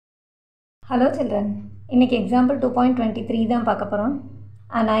Hello children, இன்னைக்கு example 2.23 தான் பார்க்க போறோம்.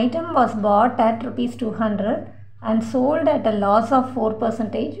 An item was bought at rupees 200 and sold at a loss of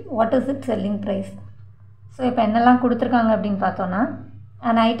 4%. What is its selling price? So இப்போ என்னெல்லாம் கொடுத்திருக்காங்க அப்படினு பார்த்தோம்னா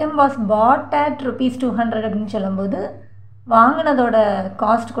an item was bought at rupees 200 அப்படினு சொல்லும்போது வாங்குனதோட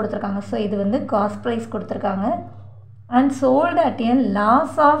காஸ்ட் கொடுத்திருக்காங்க. So இது வந்து காஸ்ட் பிரைஸ் கொடுத்திருக்காங்க. And sold at a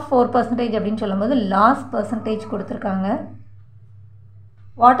loss of 4% அப்படினு சொல்லும்போது லாஸ் percentage கொடுத்திருக்காங்க.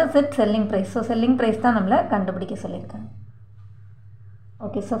 What is its selling price? So selling price தான் நம்மள கண்டுபிடிக்க சொல்லிருக்காங்க.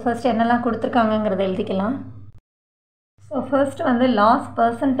 Okay, so first என்னெல்லாம் கொடுத்திருக்காங்கங்கறதை எழுதிக்கலாம். So first வந்து loss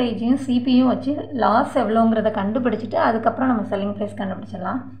percentage யும் CP யும் வச்சு loss எவ்வளவுங்கறதை கண்டுபிடிச்சிட்டு அதுக்கு அப்புறம் நம்ம selling price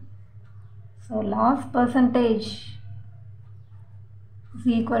கண்டுபிடிச்சிடலாம். So loss percentage is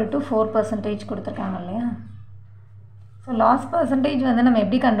equal to 4% கொடுத்திருக்காங்க இல்லையா? So loss percentage வந்து நம்ம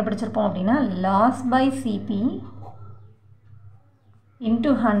எப்படி கண்டுபிடிச்சிருப்போம் அப்படினா loss by CP into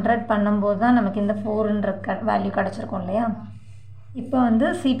 100 பண்ணும்போது தான் நமக்கு இந்த 4ன்ற வேல்யூ கிடைச்சிருக்கும் இல்லையா? இப்போ வந்து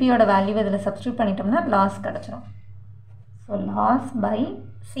CP யோட வேல்யூ இதில் சப்ஸ்டிட்யூட் பண்ணிட்டோம்னா லாஸ் கிடைச்சிரும். ஸோ லாஸ் பை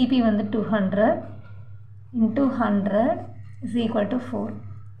CP வந்து 200 into 100 is equal to 4.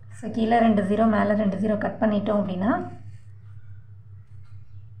 So கீழே 2 0 மேலே 2 0 கட் பண்ணிட்டோம் அப்படின்னா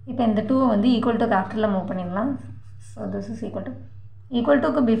இப்போ இந்த 2 வந்து ஈக்குவல் டு கேபிட்டலில் மூவ் பண்ணிடலாம். ஸோ திஸ் இஸ் ஈக்குவல்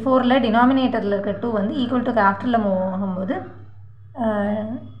டுக்கு பிஃபோரில் டினாமினேட்டரில் இருக்கிற 2 வந்து ஈக்குவல் டு கேபிட்டலில் மூவ் ஆகும்போது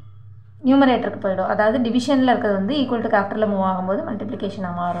நியூமரேட்டருக்கு போய்டும். அதாவது டிவிஷனில் இருக்கிறது வந்து ஈக்குவல் டு கேபிட்டலில் மூவ் ஆகும்போது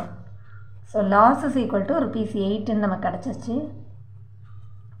மல்டிப்ளிகேஷனாக மாறும். So loss is equal to rupees 8ன்னு நமக்கு கிடச்சிருச்சு.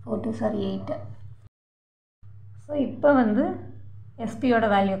 8. ஸோ இப்போ வந்து எஸ்பியோட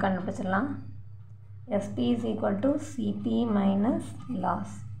வேல்யூ கண்டுபிடிச்சிடலாம். SP is equal to CP minus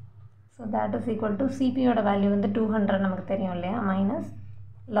loss. So that is equal to சிபியோட value வந்து 200 நமக்கு தெரியும் இல்லையா? மைனஸ்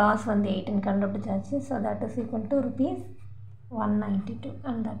லாஸ் வந்து 8ன்னு கண்டுபிடிச்சாச்சு. So that is equal to rupees 192,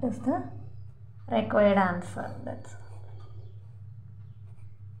 and that is the required answer. That's all.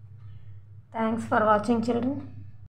 Thanks for watching, children.